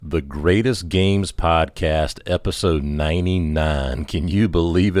The Greatest Games Podcast, episode 99. Can you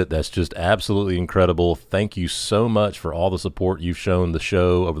believe it? That's just absolutely incredible. Thank you so much for all the support you've shown the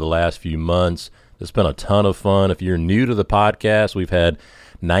show over the last few months. It's been a ton of fun. If you're new to the podcast, we've had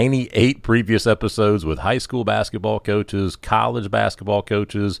 98 previous episodes with high school basketball coaches, college basketball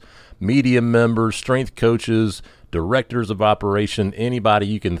coaches, media members, strength coaches, directors of operation, anybody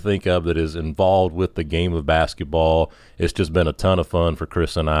you can think of that is involved with the game of basketball. It's just been a ton of fun for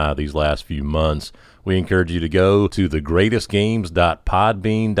Chris and I these last few months. We encourage you to go to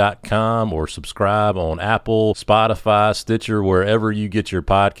thegreatestgames.podbean.com or subscribe on Apple, Spotify, Stitcher, wherever you get your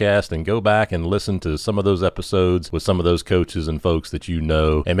podcast, and go back and listen to some of those episodes with some of those coaches and folks that you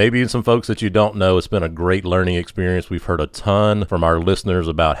know, and maybe even some folks that you don't know. It's been a great learning experience. We've heard a ton from our listeners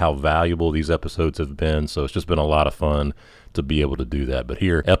about how valuable these episodes have been, so it's just been a lot of fun to be able to do that. But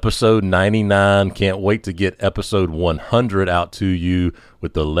here, episode 99, can't wait to get episode 100 out to you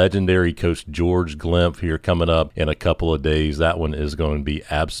with the legendary Coach George Glimpf here coming up in a couple of days. That one is going to be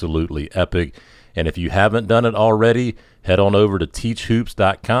absolutely epic. And if you haven't done it already, head on over to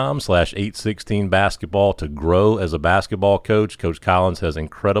teachhoops.com/816basketball to grow as a basketball coach. Coach Collins has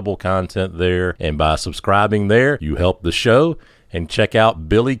incredible content there. And by subscribing there, you help the show. And check out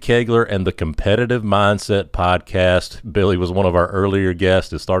Billy Kegler and the Competitive Mindset podcast. Billy was one of our earlier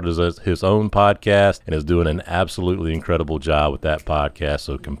guests. It started as his own podcast and is doing an absolutely incredible job with that podcast.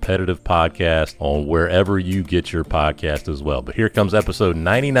 So Competitive Podcast on wherever you get your podcast as well. But here comes episode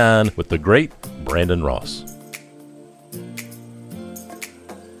 99 with the great Brandon Ross.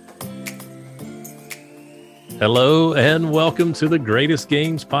 Hello and welcome to the Greatest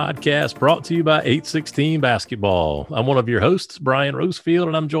Games Podcast, brought to you by 816 Basketball. I'm one of your hosts, Brian Rosefield,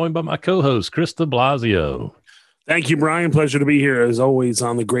 and I'm joined by my co-host, Chris de Blasio. Thank you, Brian. Pleasure to be here, as always,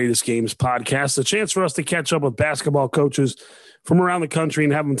 on the Greatest Games Podcast. A chance for us to catch up with basketball coaches from around the country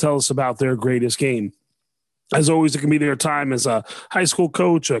and have them tell us about their greatest game. As always, it can be their time as a high school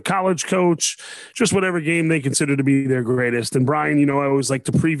coach, a college coach, just whatever game they consider to be their greatest. And Brian, you know, I always like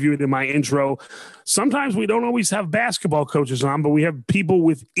to preview it in my intro. Sometimes we don't always have basketball coaches on, but we have people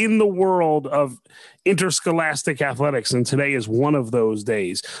within the world of interscholastic athletics. And today is one of those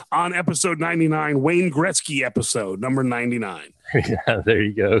days. On episode 99, Wayne Gretzky episode, number 99. Yeah, there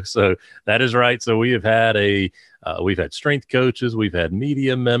you go. So that is right. So we have had we've had strength coaches, we've had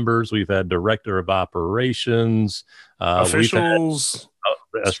media members, we've had director of operations, officials,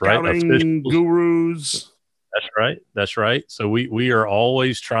 that's scouting, right, officials, gurus. That's right. So we are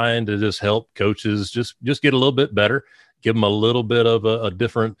always trying to just help coaches just get a little bit better, give them a little bit of a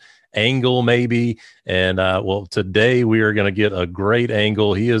different angle maybe. And well, today we are going to get a great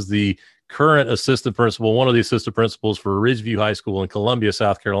angle. He is the current assistant principal, one of the assistant principals for Ridgeview High School in Columbia,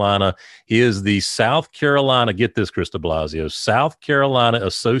 South Carolina. He is the South Carolina, get this, Chris de Blasio, South Carolina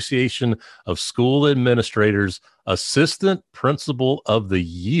Association of School Administrators Assistant Principal of the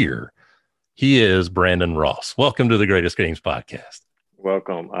Year. He is Brandon Ross. Welcome to the Greatest Games Podcast.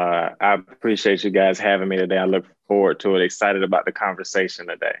 Welcome. I appreciate you guys having me today. I look forward to it. Excited about the conversation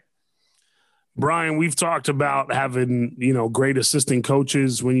today. Brian, we've talked about having, you know, great assistant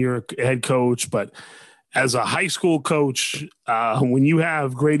coaches when you're a head coach, but as a high school coach, when you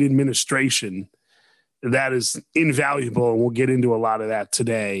have great administration, that is invaluable. And we'll get into a lot of that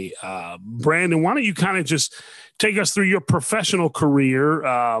today. Brandon, why don't you kind of just take us through your professional career?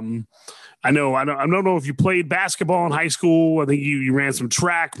 I don't know if you played basketball in high school. I think you ran some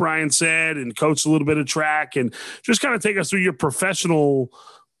track, Brian said, and coached a little bit of track, and just kind of take us through your professional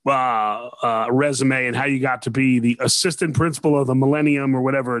resume and how you got to be the assistant principal of the Millennium or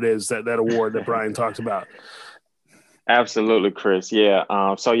whatever it is, that award that Brian talked about. Absolutely, Chris. Yeah.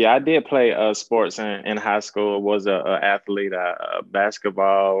 I did play sports in high school. Was a athlete,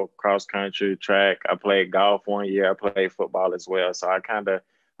 basketball, cross country, track. I played golf one year. I played football as well. So I kind of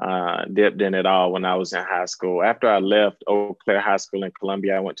dipped in it all when I was in high school. After I left Eau Claire High School in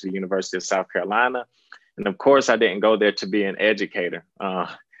Columbia, I went to the University of South Carolina. And of course, I didn't go there to be an educator.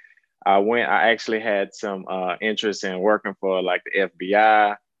 I actually had some interest in working for like the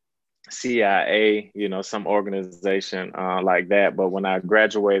FBI, CIA, you know, some organization like that. But when I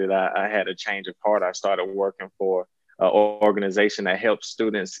graduated, I had a change of heart. I started working for an organization that helps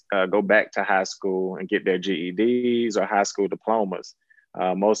students go back to high school and get their GEDs or high school diplomas.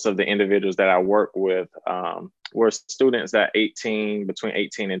 Most of the individuals that I work with were students that between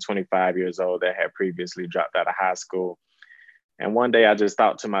 18 and 25 years old that had previously dropped out of high school. And one day I just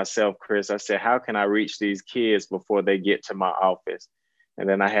thought to myself, Chris, I said, how can I reach these kids before they get to my office? And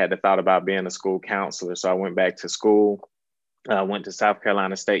then I had the thought about being a school counselor. So I went back to school. I went to South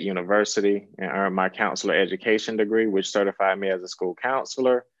Carolina State University and earned my counselor education degree, which certified me as a school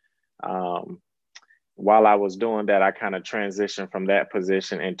counselor. While I was doing that, I kind of transitioned from that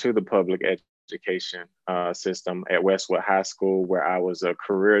position into the public education system at Westwood High School, where I was a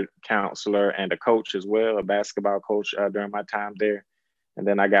career counselor and a coach as well, a basketball coach during my time there. And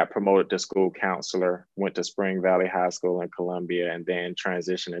then I got promoted to school counselor, went to Spring Valley High School in Columbia, and then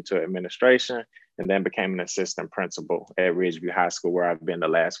transitioned into administration, and then became an assistant principal at Ridgeview High School, where I've been the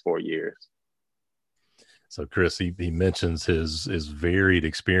last 4 years. So Chris, he mentions his varied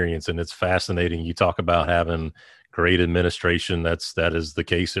experience, and it's fascinating. You talk about having great administration. That is the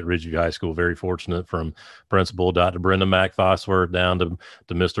case at Ridgeview High School. Very fortunate, from Principal Dr. Brenda McFosworth down to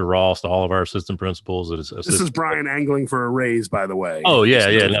Mr. Ross, to all of our assistant principals. This is Brian angling for a raise, by the way. Oh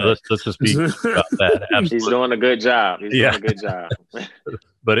yeah. No, let's just be about that. Absolutely. He's doing a good job. Doing a good job.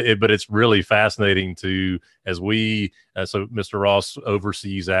 But it's really fascinating to, as we, so Mr. Ross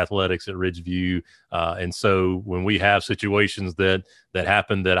oversees athletics at Ridgeview. And so when we have situations that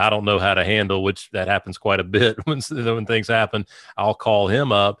happen that I don't know how to handle, which that happens quite a bit when things happen, I'll call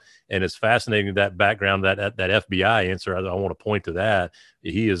him up. And it's fascinating, that background, that FBI answer. I want to point to that.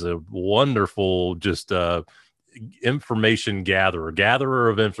 He is a wonderful, just, information gatherer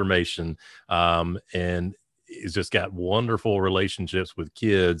of information. And he's just got wonderful relationships with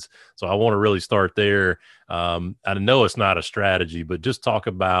kids. So I want to really start there. I know it's not a strategy, but just talk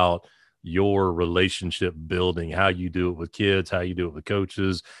about your relationship building, how you do it with kids, how you do it with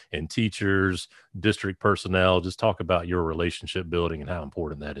coaches and teachers, district personnel. Just talk about your relationship building and how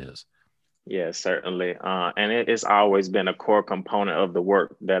important that is. Yeah, certainly. And it's always been a core component of the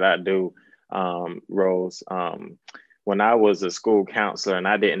work that I do, Rose. When I was a school counselor and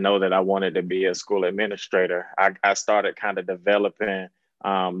I didn't know that I wanted to be a school administrator, I started kind of developing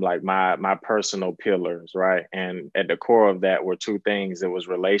like my personal pillars, right? And at the core of that were two things. It was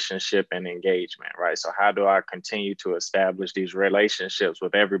relationship and engagement, right? So how do I continue to establish these relationships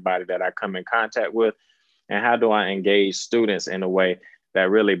with everybody that I come in contact with? And how do I engage students in a way that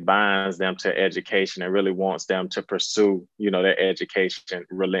really binds them to education and really wants them to pursue, their education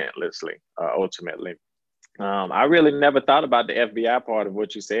relentlessly, ultimately? I really never thought about the FBI part of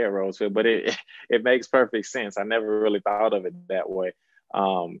what you said, Rosefield, but it makes perfect sense. I never really thought of it that way.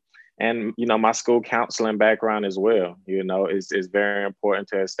 And my school counseling background as well, is very important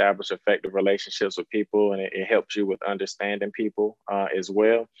to establish effective relationships with people, and it helps you with understanding people as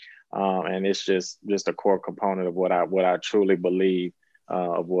well. And it's just a core component of what I truly believe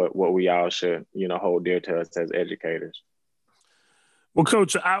of what we all should, hold dear to us as educators. Well,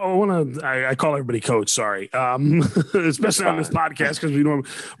 Coach, I call everybody Coach. Sorry, especially on this podcast because we don't.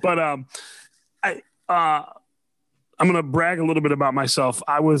 But I'm going to brag a little bit about myself.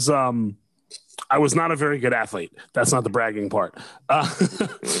 I was not a very good athlete. That's not the bragging part. But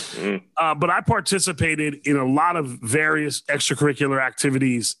I participated in a lot of various extracurricular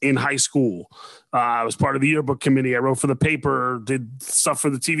activities in high school. I was part of the yearbook committee. I wrote for the paper, did stuff for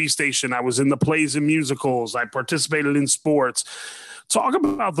the TV station. I was in the plays and musicals. I participated in sports. Talk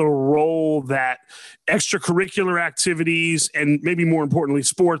about the role that extracurricular activities, and maybe more importantly,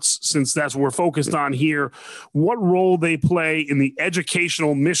 sports, since that's what we're focused on here, what role they play in the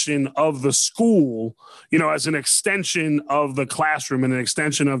educational mission of the school, as an extension of the classroom and an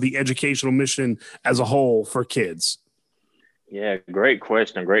extension of the educational mission as a whole for kids. Yeah, great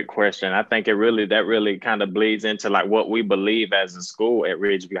question. I think that really kind of bleeds into like what we believe as a school at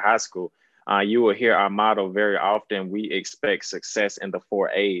Ridgeview High School. You will hear our motto very often. We expect success in the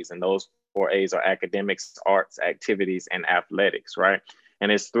 4 A's, and those 4 A's are academics, arts, activities, and athletics, right?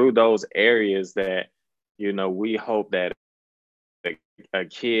 And it's through those areas that, we hope that a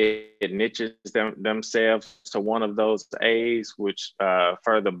kid niches themselves to one of those A's, which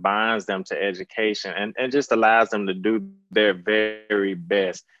further binds them to education and just allows them to do their very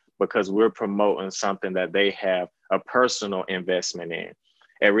best, because we're promoting something that they have a personal investment in.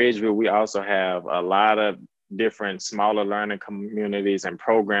 At Ridgeview, we also have a lot of different smaller learning communities and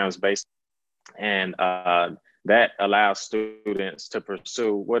programs based, and that allows students to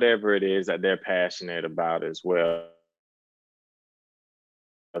pursue whatever it is that they're passionate about as well.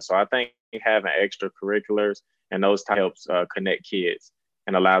 So I think having extracurriculars and those helps connect kids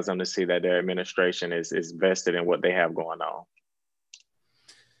and allows them to see that their administration is vested in what they have going on.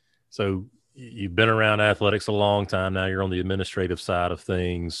 So you've been around athletics a long time now. You're on the administrative side of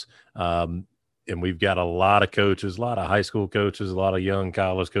things. and we've got a lot of coaches, a lot of high school coaches, a lot of young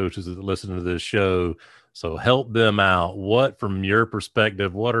college coaches that listen to this show. So help them out. What, from your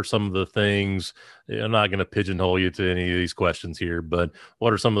perspective, what are some of the things? I'm not going to pigeonhole you to any of these questions here, but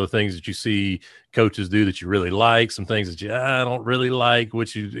what are some of the things that you see coaches do that you really like? Some things that you I don't really like,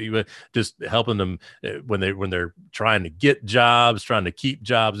 which you just helping them when they're trying to get jobs, trying to keep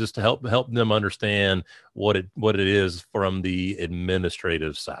jobs, just to help them understand what it is from the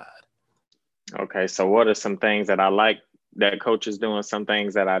administrative side. Okay, so what are some things that I like that coaches do and some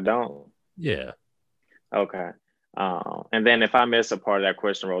things that I don't? Yeah. Okay. And then if I miss a part of that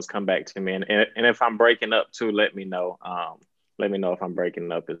question, Rose, come back to me. And if I'm breaking up too, let me know. Let me know if I'm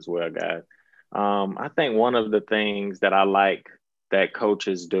breaking up as well, guys. I think one of the things that I like that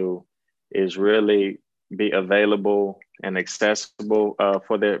coaches do is really be available and accessible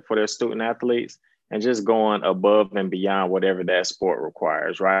for their student athletes, and just going above and beyond whatever that sport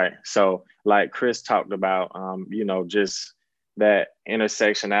requires, right? So like Chris talked about, just that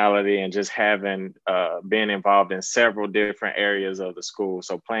intersectionality and just having been involved in several different areas of the school.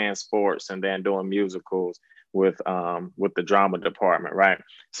 So playing sports and then doing musicals with the drama department, right?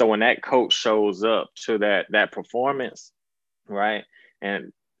 So when that coach shows up to that performance, right?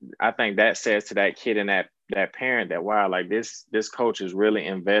 And I think that says to that kid and that parent that, wow, like this coach is really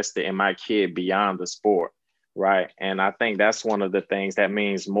invested in my kid beyond the sport. Right. And I think that's one of the things that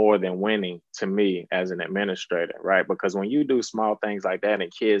means more than winning to me as an administrator. Right. Because when you do small things like that and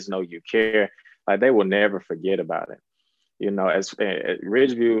kids know you care, like they will never forget about it. As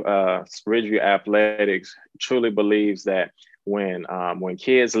Ridgeview Athletics truly believes that when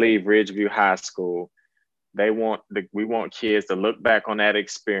kids leave Ridgeview High School, we want kids to look back on that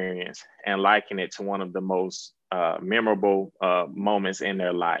experience and liken it to one of the most memorable moments in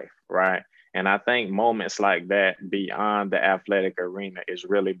their life. Right. And I think moments like that beyond the athletic arena is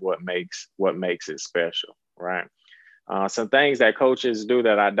really what makes it special, right? Some things that coaches do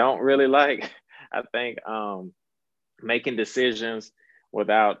that I don't really like, I think making decisions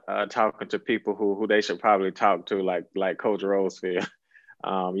without talking to people who they should probably talk to, like Coach Rosefield,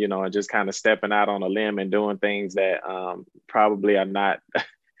 and just kind of stepping out on a limb and doing things that probably are not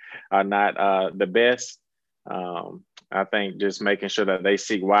the best. I think just making sure that they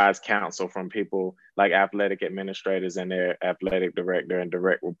seek wise counsel from people like athletic administrators and their athletic director and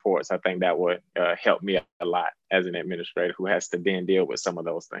direct reports. I think that would help me a lot as an administrator who has to then deal with some of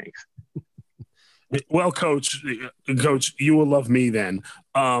those things. Well, Coach, you will love me then.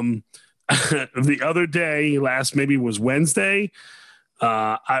 The other day, maybe was Wednesday,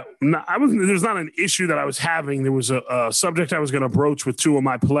 there's not an issue that I was having. There was a subject I was going to broach with two of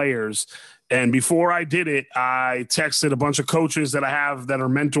my players. And before I did it, I texted a bunch of coaches that I have that are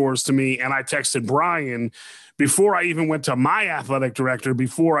mentors to me. And I texted Brian before I even went to my athletic director,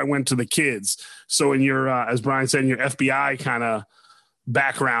 before I went to the kids. So in your, as Brian said, in your FBI kind of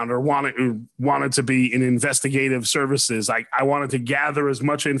background, or wanted to be in investigative services, I wanted to gather as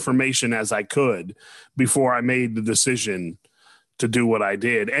much information as I could before I made the decision to do what I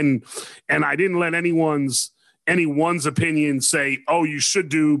did. And I didn't let anyone's opinion say, oh, you should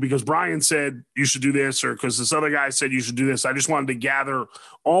do because Brian said you should do this, or because this other guy said you should do this. I just wanted to gather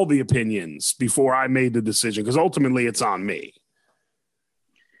all the opinions before I made the decision, because ultimately it's on me.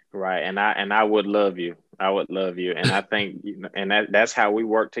 Right. And I would love you. And I think, and that's how we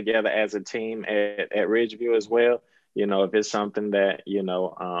work together as a team at Ridgeview as well. If it's something that,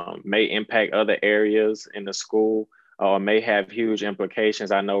 may impact other areas in the school, or may have huge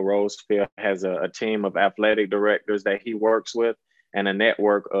implications. I know Rosefield has a team of athletic directors that he works with, and a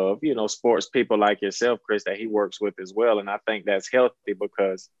network of, sports people like yourself, Chris, that he works with as well. And I think that's healthy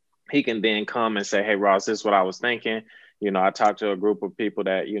because he can then come and say, hey, Ross, this is what I was thinking. I talked to a group of people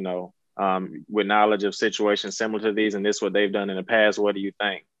that, with knowledge of situations similar to these, and this is what they've done in the past. What do you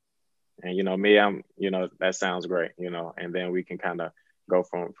think? And, me, that sounds great, and then we can kind of go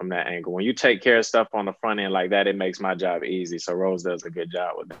from that angle. When you take care of stuff on the front end like that, it makes my job easy. So Rose does a good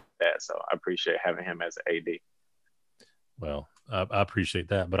job with that. So I appreciate having him as an AD. Well, I appreciate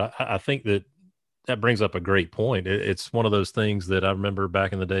that. But I think that brings up a great point. It's one of those things that I remember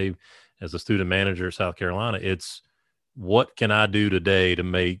back in the day as a student manager at South Carolina. It's what can I do today to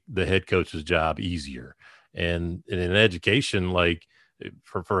make the head coach's job easier? And in education, like,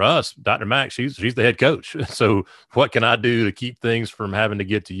 for us, Dr. Mack, she's the head coach. So what can I do to keep things from having to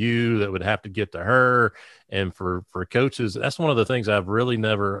get to you that would have to get to her? And for coaches, that's one of the things I've really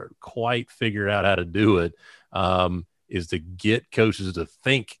never quite figured out how to do it, is to get coaches to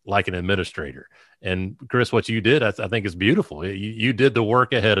think like an administrator. And Chris, what you did, I think is beautiful. You did the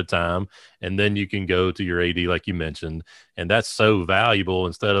work ahead of time, and then you can go to your AD, like you mentioned. And that's so valuable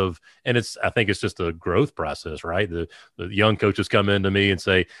I think it's just a growth process, right? The young coaches come into me and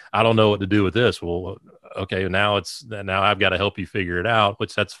say, I don't know what to do with this. Well, okay, now I've got to help you figure it out,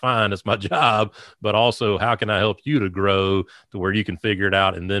 which that's fine. It's my job. But also, how can I help you to grow to where you can figure it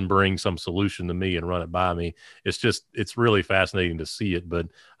out and then bring some solution to me and run it by me? It's really fascinating to see it. But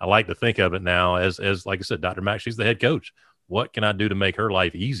I like to think of it now as like I said, Dr. Mack, she's the head coach. What can I do to make her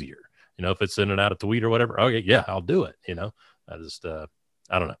life easier? If it's sending out a tweet or whatever, okay, yeah, I'll do it.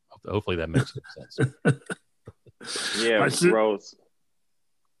 I don't know. Hopefully that makes sense. Yeah, Rose.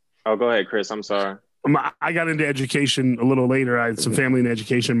 Oh, go ahead, Chris. I'm sorry. I got into education a little later. I had some family in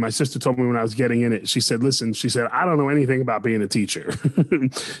education. My sister told me when I was getting in it, she said, listen, I don't know anything about being a teacher.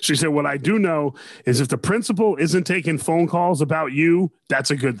 She said, what I do know is if the principal isn't taking phone calls about you, that's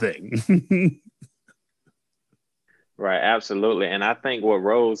a good thing. Right. Absolutely. And I think what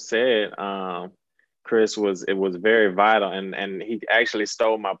Rose said, Chris, was very vital. And he actually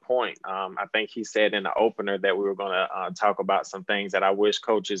stole my point. I think he said in the opener that we were going to talk about some things that I wish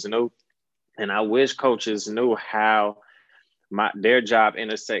coaches knew. And I wish coaches knew how their job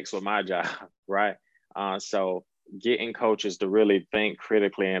intersects with my job, right? So getting coaches to really think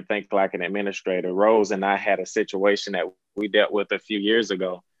critically and think like an administrator. Rose and I had a situation that we dealt with a few years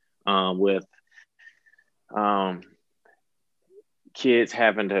ago with kids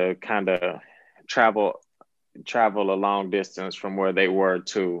having to kind of travel a long distance from where they were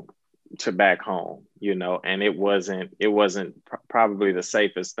to back home, and it wasn't probably the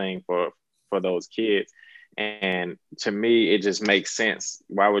safest thing for those kids. And to me, it just makes sense.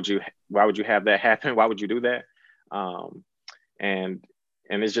 Why would you have that happen? Why would you do that? And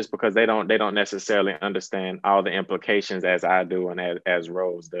it's just because they don't necessarily understand all the implications as I do and as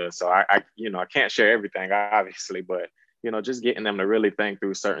Rose does. So I can't share everything, obviously, but just getting them to really think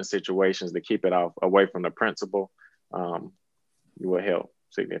through certain situations to keep it away from the principal will help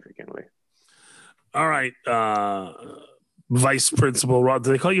significantly. All right. Vice principal, Rod.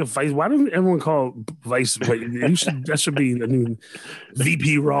 Do they call you vice? Why doesn't everyone call vice? That should be the new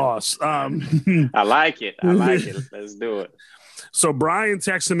VP Ross. I like it. Let's do it. So Brian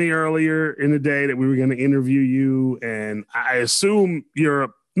texted me earlier in the day that we were going to interview you, and I assume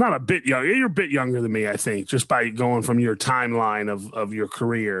you're not a bit young. You're a bit younger than me, I think, just by going from your timeline of your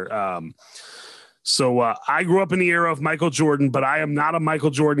career. So I grew up in the era of Michael Jordan, but I am not a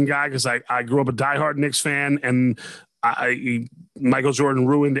Michael Jordan guy because I grew up a diehard Knicks fan, and Michael Jordan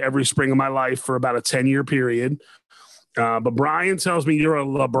ruined every spring of my life for about a 10-year period. But Brian tells me you're a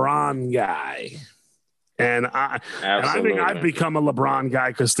LeBron guy. And I think I've become a LeBron guy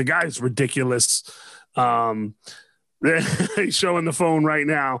because the guy's ridiculous. He's showing the phone right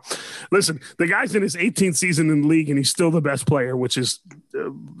now. Listen, the guy's in his 18th season in the league, and he's still the best player, which is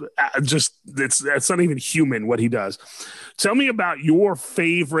that's not even human what he does. Tell me about your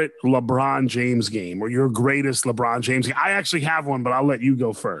favorite LeBron James game or your greatest LeBron James game. I actually have one, but I'll let you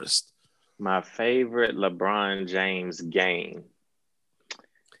go first. My favorite LeBron James game.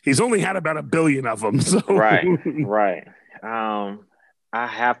 He's only had about 1 billion of them. So. Right. I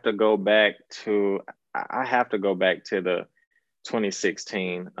have to go back to the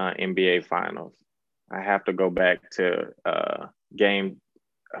 2016 NBA Finals. I have to go back to game.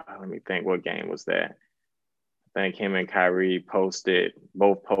 Let me think. What game was that? I think him and Kyrie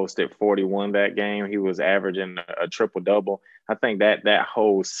both posted 41 that game. He was averaging a triple double. I think that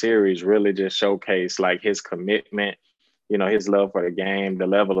whole series really just showcased like his commitment, his love for the game, the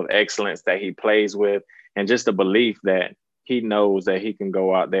level of excellence that he plays with, and just the belief that he knows that he can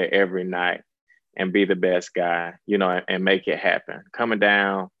go out there every night and be the best guy, and make it happen. Coming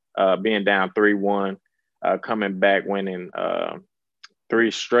down, being down 3-1, coming back, winning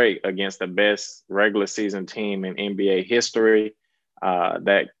 3 straight against the best regular season team in NBA history.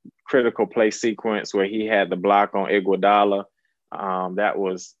 That critical play sequence where he had the block on Iguodala, that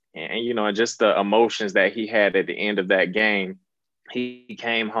was, and just the emotions that he had at the end of that game. He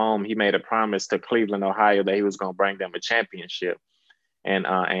came home, he made a promise to Cleveland, Ohio, that he was going to bring them a championship. And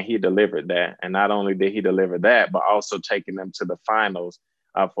he delivered that. And not only did he deliver that, but also taking them to the finals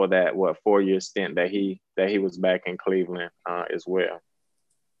for that 4-year stint that he was back in Cleveland as well.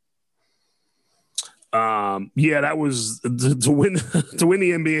 That was to win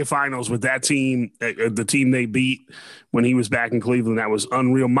the NBA Finals with that team, the team they beat when he was back in Cleveland. That was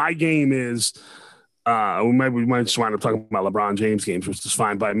unreal. My game is. We might just wind up talking about LeBron James games, which is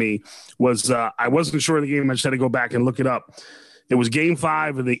fine by me. I wasn't sure of the game. I just had to go back and look it up. It was Game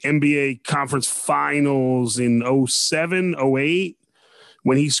 5 of the NBA Conference Finals in 07, 08,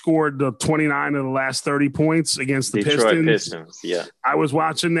 when he scored the 29 of the last 30 points against the Detroit Pistons. Yeah. I was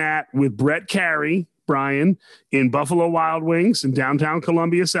watching that with Brett Carey, Brian, in Buffalo Wild Wings in downtown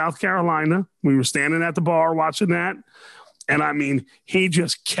Columbia, South Carolina. We were standing at the bar watching that. And I mean, he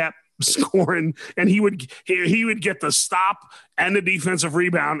just kept scoring, and he would get the stop and the defensive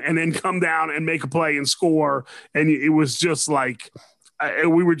rebound and then come down and make a play and score. And it was just like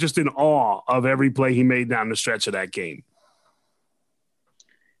we were just in awe of every play he made down the stretch of that game.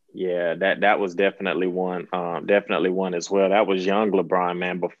 Yeah, that was definitely one as well. That was young LeBron,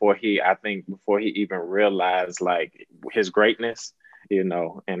 man, before he even realized like his greatness, you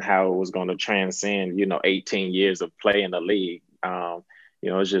know, and how it was going to transcend, you know, 18 years of play in the league. You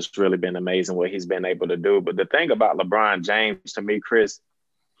know, it's just really been amazing what he's been able to do. But the thing about LeBron James, to me, Chris,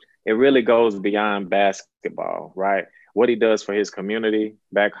 it really goes beyond basketball, right? What he does for his community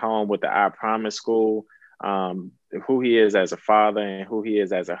back home with the I Promise School, who he is as a father and who he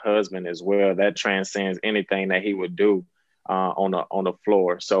is as a husband as well, that transcends anything that he would do on the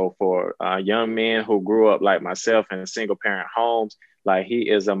floor. So for young men who grew up like myself in single parent homes, like he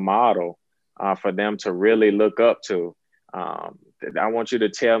is a model for them to really look up to. I want you to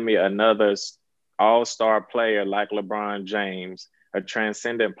tell me another all-star player like LeBron James, a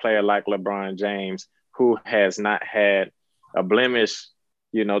transcendent player like LeBron James, who has not had a blemish,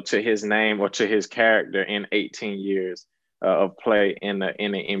 you know, to his name or to his character in 18 years of play in the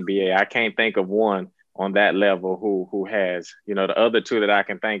NBA. I can't think of one on that level who has, you know, the other two that I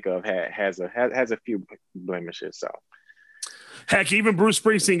can think of has a few blemishes. So, heck, even Bruce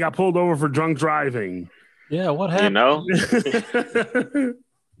Springsteen got pulled over for drunk driving. Yeah, what happened? You know?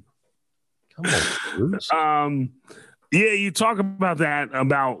 Come on, Bruce. Yeah, you talk about that,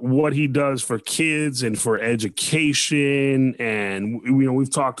 about what he does for kids and for education. And, you know, we've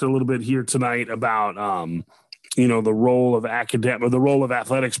talked a little bit here tonight about, you know, the role of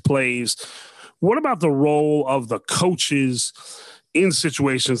athletics plays. What about the role of the coaches in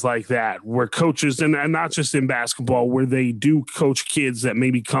situations like that, where coaches, and not just in basketball, where they do coach kids that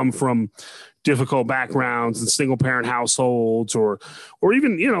maybe come from difficult backgrounds and single parent households, or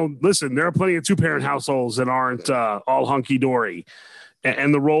even, you know, listen, there are plenty of 2-parent households that aren't all hunky dory,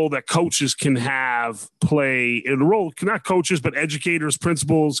 and the role that coaches can play, and the role, not coaches, but educators,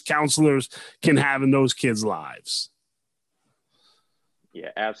 principals, counselors can have in those kids' lives.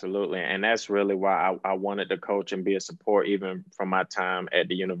 Yeah, absolutely. And that's really why I wanted to coach and be a support, even from my time at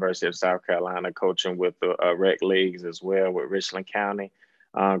the University of South Carolina, coaching with the rec leagues as well with Richland County.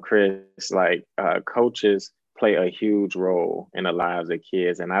 Chris, like coaches play a huge role in the lives of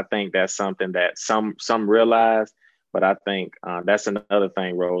kids. And I think that's something that some realize, but I think that's another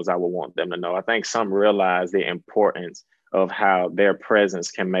thing, Rose, I would want them to know. I think some realize the importance of how their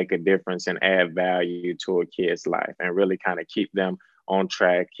presence can make a difference and add value to a kid's life and really kind of keep them on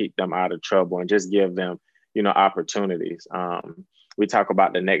track, keep them out of trouble, and just give them, you know, opportunities. We talk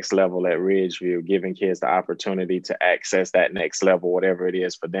about the next level at Ridgeview, giving kids the opportunity to access that next level, whatever it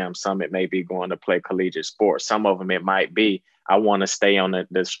is for them. Some it may be going to play collegiate sports. Some of them it might be, I want to stay on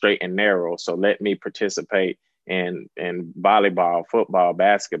the straight and narrow. So let me participate in volleyball, football,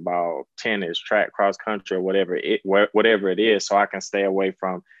 basketball, tennis, track, cross country, or whatever it is, so I can stay away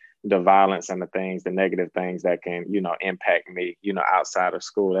from the violence and the negative things that can, you know, impact me, you know, outside of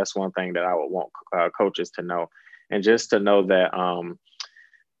school. That's one thing that I would want coaches to know. And just to know that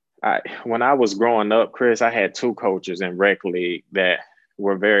when I was growing up, Chris, I had 2 coaches in rec league that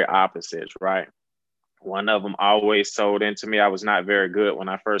were very opposites, right? One of them always sold into me. I was not very good when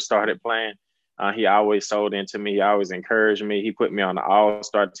I first started playing. He always sold into me. He always encouraged me. He put me on the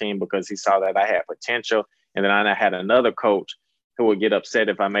all-star team because he saw that I had potential. And then I had another coach who would get upset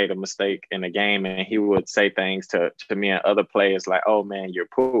if I made a mistake in a game, and he would say things to me and other players like, "Oh man, you're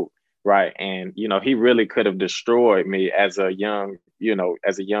poop." Right. And, you know, he really could have destroyed me as a young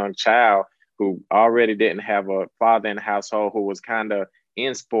child who already didn't have a father in the household who was kind of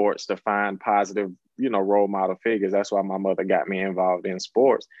in sports to find positive, you know, role model figures. That's why my mother got me involved in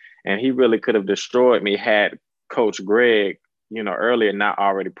sports. And he really could have destroyed me had Coach Greg, you know, earlier not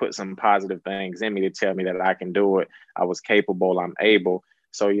already put some positive things in me to tell me that I can do it. I was capable. I'm able.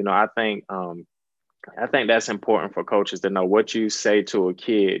 So, you know, I think that's important for coaches to know. What you say to a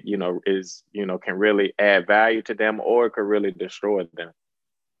kid, you know, is, you know, can really add value to them, or it could really destroy them.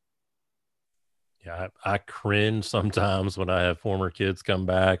 Yeah, I cringe sometimes when I have former kids come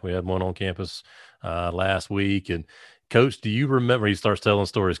back. We had one on campus last week, and Coach, do you remember? He starts telling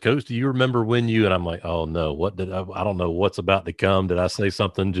stories. Coach, do you remember when you? And I'm like, oh no, what did I don't know what's about to come. Did I say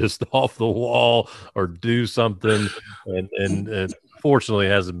something just off the wall or do something? And fortunately,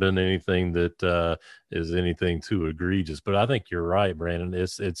 it hasn't been anything that is anything too egregious. But I think you're right, Brandon.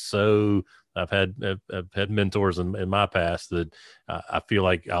 It's so. I've had mentors in my past that I feel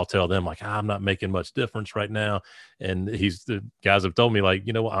like I'll tell them like, I'm not making much difference right now, and the guys have told me like,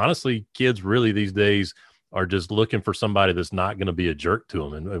 honestly, kids really these days are just looking for somebody that's not going to be a jerk to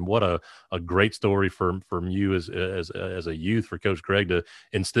them. And what a great story from you as a youth for Coach Greg to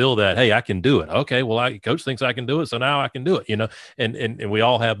instill that, hey, I can do it. Okay, well, coach thinks I can do it, so now I can do it, and we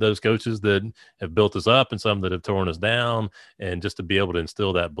all have those coaches that have built us up and some that have torn us down. And just to be able to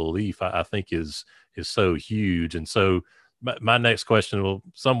instill that belief, I think is so huge. And so my next question will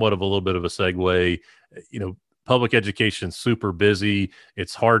somewhat of a little bit of a segue, public education super busy.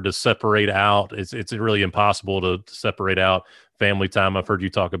 It's hard to separate out. It's really impossible to separate out family time. I've heard you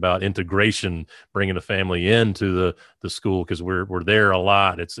talk about integration, bringing the family into the school because we're there a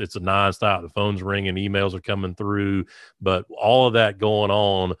lot. It's a nonstop. The phone's ringing, emails are coming through, but all of that going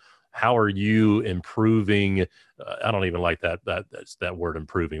on. How are you improving? I don't even like that word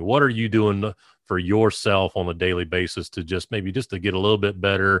improving. What are you doing for yourself on a daily basis to just to get a little bit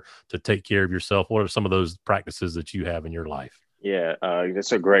better, to take care of yourself? What are some of those practices that you have in your life? Yeah,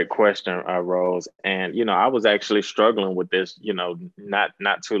 that's a great question, Rose. And, I was actually struggling with this,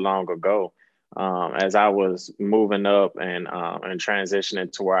 not too long ago. As I was moving up and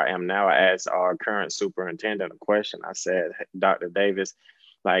transitioning to where I am now, I asked our current superintendent a question. I said, Dr. Davis,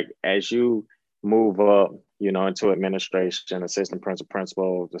 like, as you move up, into administration, assistant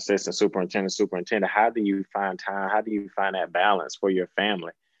principal, assistant superintendent, how do you find time? How do you find that balance for your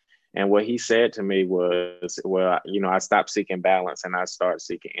family? And what he said to me was, well, I stopped seeking balance and I started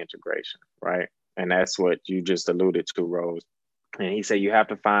seeking integration, right? And that's what you just alluded to, Rose. And he said, you have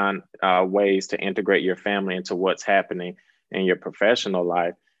to find ways to integrate your family into what's happening in your professional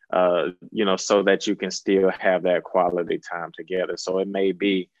life, so that you can still have that quality time together. So it may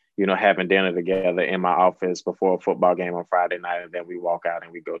be, having dinner together in my office before a football game on Friday night, and then we walk out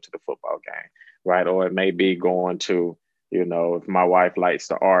and we go to the football game, right? Or it may be going to, if my wife likes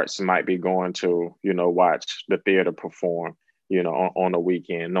the arts, might be going to, watch the theater perform, on the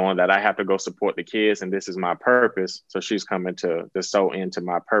weekend, knowing that I have to go support the kids and this is my purpose. So she's coming to sow into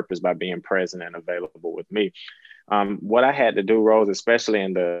my purpose by being present and available with me. What I had to do, Rose, especially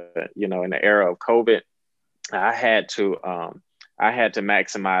in the era of COVID, I had to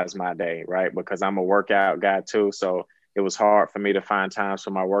maximize my day, right? Because I'm a workout guy too. So it was hard for me to find times for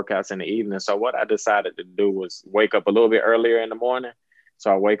my workouts in the evening. So what I decided to do was wake up a little bit earlier in the morning.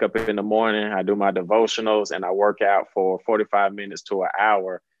 So I wake up in the morning, I do my devotionals, and I work out for 45 minutes to an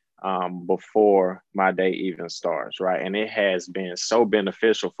hour before my day even starts, right? And it has been so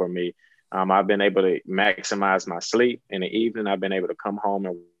beneficial for me. I've been able to maximize my sleep in the evening. I've been able to come home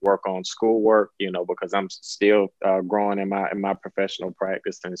and work on schoolwork, because I'm still growing in my professional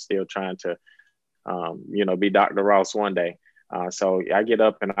practice and still trying to, be Dr. Ross one day. So I get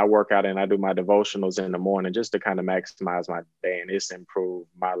up and I work out and I do my devotionals in the morning just to kind of maximize my day. And it's improved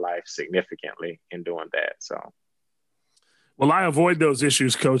my life significantly in doing that. So. Well, I avoid those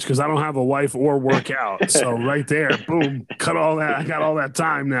issues, Coach, because I don't have a wife or work out. So right there, boom, cut all that. I got all that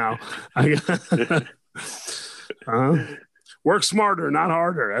time now. Work smarter, not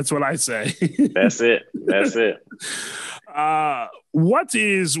harder. That's what I say. That's it.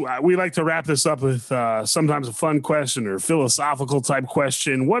 We like to wrap this up with sometimes a fun question or philosophical type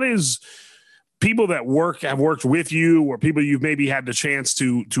question. What is people that have worked with you, or people you've maybe had the chance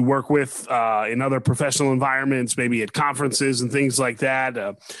to work with in other professional environments, maybe at conferences and things like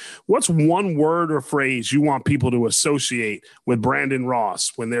that? What's one word or phrase you want people to associate with Brandon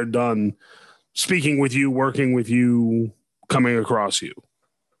Ross when they're done speaking with you, working with you, coming across you?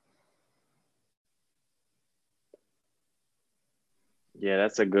 Yeah,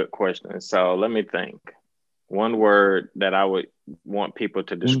 that's a good question. So let me think. One word that I would want people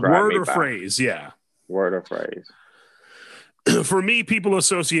to describe word me or by. Phrase, yeah. Word or phrase. For me, people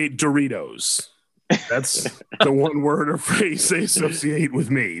associate Doritos. That's the one word or phrase they associate with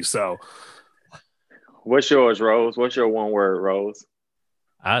me. So, what's yours, Rose? What's your one word, Rose?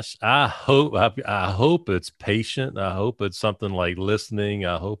 I hope it's patient. I hope it's something like listening.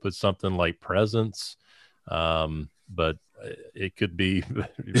 I hope it's something like presence. But it could be.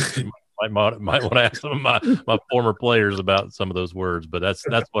 Might want to ask some of my former players about some of those words, but that's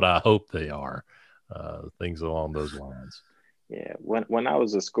what I hope they are. Things along those lines. Yeah, when I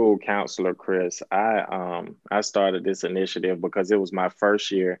was a school counselor, Chris, I started this initiative because it was my first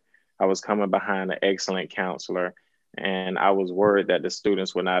year. I was coming behind an excellent counselor, and I was worried that the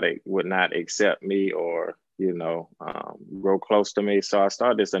students would not accept me or grow close to me. So I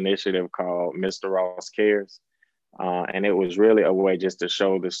started this initiative called Mr. Ross Cares. And it was really a way just to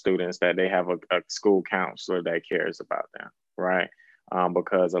show the students that they have a school counselor that cares about them, right?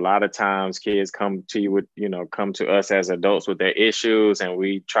 Because a lot of times kids come to you with, come to us as adults with their issues, and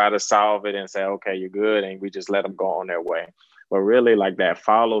we try to solve it and say, okay, you're good. And we just let them go on their way. But really, like, that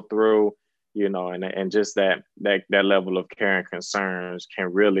follow through, and just that level of care and concerns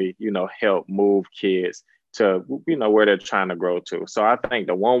can really, help move kids to, where they're trying to grow to. So I think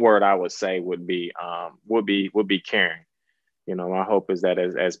the one word I would say would be caring. My hope is that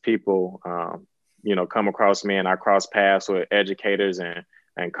as people, come across me and I cross paths with educators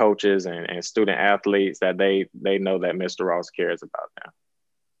and coaches and student athletes, that they know that Mr. Ross cares about them.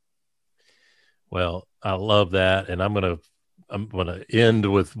 Well, I love that. And I'm going to end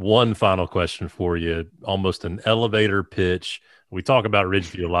with one final question for you, almost an elevator pitch. We talk about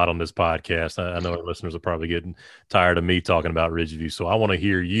Ridgeview a lot on this podcast. I know our listeners are probably getting tired of me talking about Ridgeview. So I want to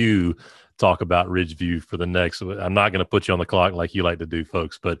hear you talk about Ridgeview for the next. I'm not going to put you on the clock like you like to do,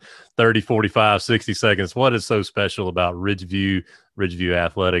 folks, but 30, 45, 60 seconds. What is so special about Ridgeview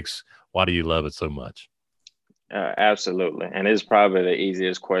Athletics? Why do you love it so much? Absolutely. And it's probably the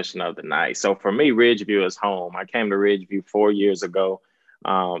easiest question of the night. So for me, Ridgeview is home. I came to Ridgeview 4 years ago.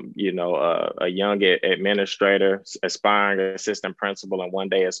 A young administrator, aspiring assistant principal, and one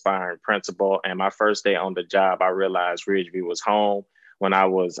day aspiring principal. And my first day on the job, I realized Ridgeview was home when I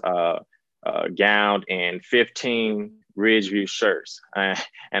was gowned in 15 Ridgeview shirts.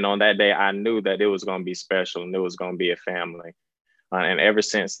 And on that day, I knew that it was going to be special and it was going to be a family. And ever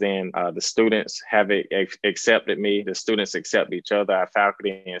since then, the students have accepted me. The students accept each other. Our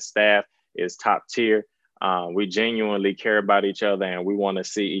faculty and staff is top tier. We genuinely care about each other, and we want to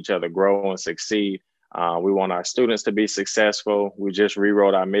see each other grow and succeed. We want our students to be successful. We just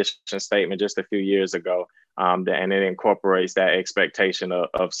rewrote our mission statement just a few years ago, and it incorporates that expectation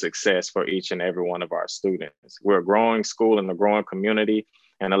of success for each and every one of our students. We're a growing school and a growing community.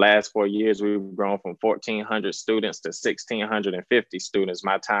 In the last 4 years, we've grown from 1,400 students to 1,650 students,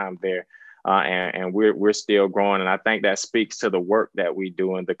 my time there. And we're still growing. And I think that speaks to the work that we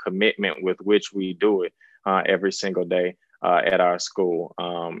do and the commitment with which we do it every single day at our school.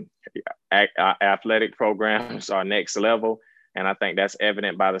 Athletic programs are next level. And I think that's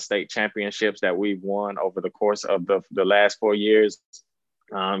evident by the state championships that we've won over the course of the last 4 years.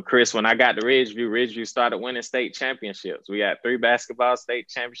 Chris, when I got to Ridgeview started winning state championships. We had 3 basketball state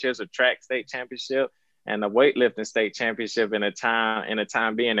championships, a track state championship, and a weightlifting state championship in a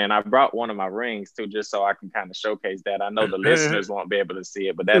time being. And I brought one of my rings too, just so I can kind of showcase that. I know the listeners won't be able to see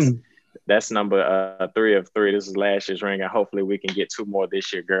it, but that's number 3 of 3. This is last year's ring, and hopefully we can get 2 more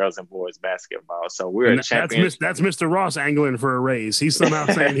this year, girls and boys basketball. So we're a champion. That's Mr. Ross angling for a raise. He's somehow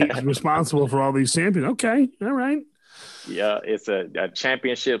saying he's responsible for all these champions. Okay, all right. Yeah, it's a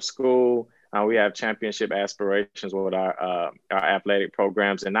championship school. We have championship aspirations with our athletic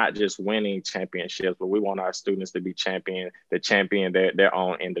programs, and not just winning championships, but we want our students to be champion their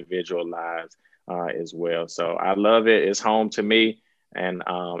own individual lives as well. So I love it. It's home to me, and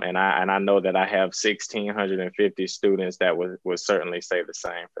I know that I have 1,650 students that would certainly say the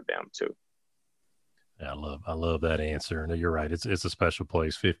same for them too. Yeah, I love that answer. And you're right. It's a special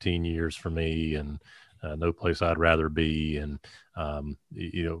place. 15 years for me, and no place I'd rather be. And,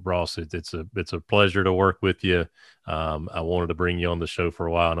 Ross, it's a pleasure to work with you. I wanted to bring you on the show for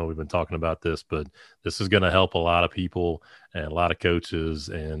a while. I know we've been talking about this, but this is going to help a lot of people and a lot of coaches.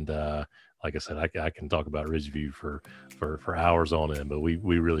 And, like I said, I can talk about Ridgeview for hours on end, but we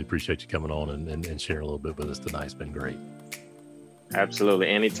really appreciate you coming on and sharing a little bit with us tonight. It's been great. Absolutely.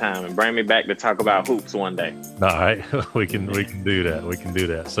 Anytime. And bring me back to talk about hoops one day. All right. We can do that. We can do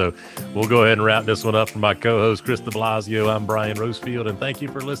that. So we'll go ahead and wrap this one up for my co-host, Chris de Blasio. I'm Brian Rosefield, and thank you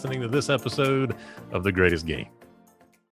for listening to this episode of The Greatest Game.